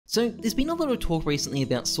So there's been a lot of talk recently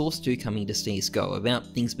about Source 2 coming to CSGO, about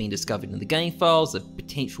things being discovered in the game files, a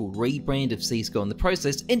potential rebrand of CSGO in the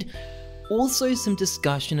process, and also some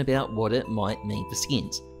discussion about what it might mean for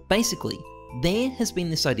skins. Basically, there has been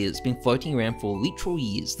this idea that's been floating around for literal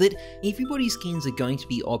years that everybody's skins are going to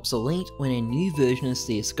be obsolete when a new version of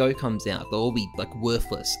CSGO comes out. They'll all be like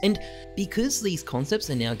worthless. And because these concepts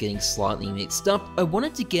are now getting slightly mixed up, I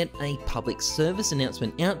wanted to get a public service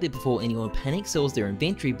announcement out there before anyone panic sells their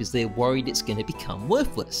inventory because they're worried it's going to become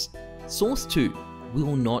worthless. Source 2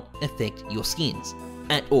 will not affect your skins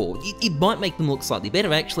at all. It might make them look slightly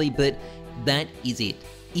better actually, but that is it.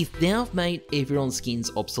 If Valve made everyone's skins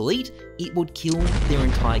obsolete, it would kill their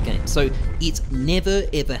entire game. So it's never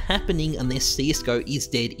ever happening unless CSGO is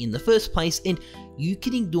dead in the first place, and you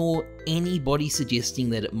can ignore anybody suggesting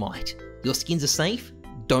that it might. Your skins are safe,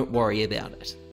 don't worry about it.